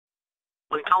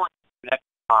When calling Nexus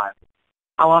 5,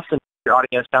 how often does your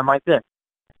audio sound like this?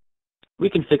 We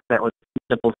can fix that with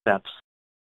simple steps.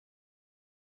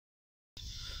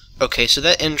 Okay, so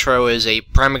that intro is a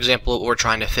prime example of what we're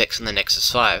trying to fix in the Nexus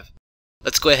 5.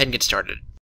 Let's go ahead and get started.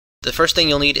 The first thing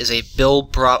you'll need is a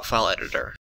build prop file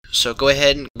editor. So go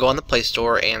ahead and go on the Play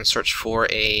Store and search for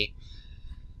a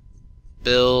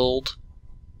build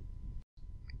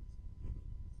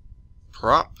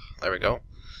prop. There we go.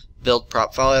 Build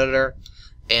prop file editor.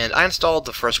 And I installed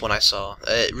the first one I saw.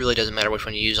 It really doesn't matter which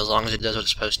one you use as long as it does what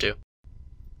it's supposed to.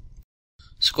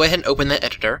 So go ahead and open that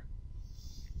editor.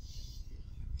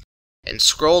 And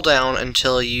scroll down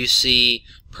until you see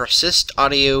Persist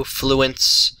Audio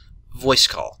Fluence Voice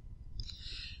Call.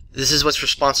 This is what's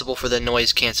responsible for the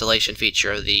noise cancellation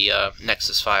feature of the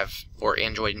Nexus 5, or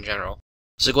Android in general.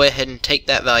 So go ahead and take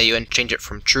that value and change it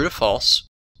from true to false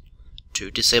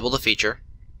to disable the feature.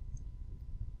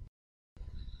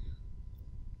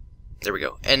 There we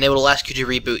go. And it will ask you to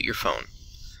reboot your phone.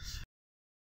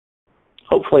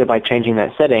 Hopefully by changing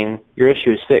that setting, your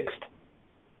issue is fixed.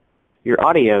 Your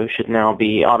audio should now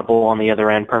be audible on the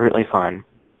other end perfectly fine.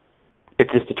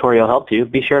 If this tutorial helped you,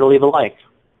 be sure to leave a like.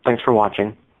 Thanks for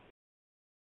watching.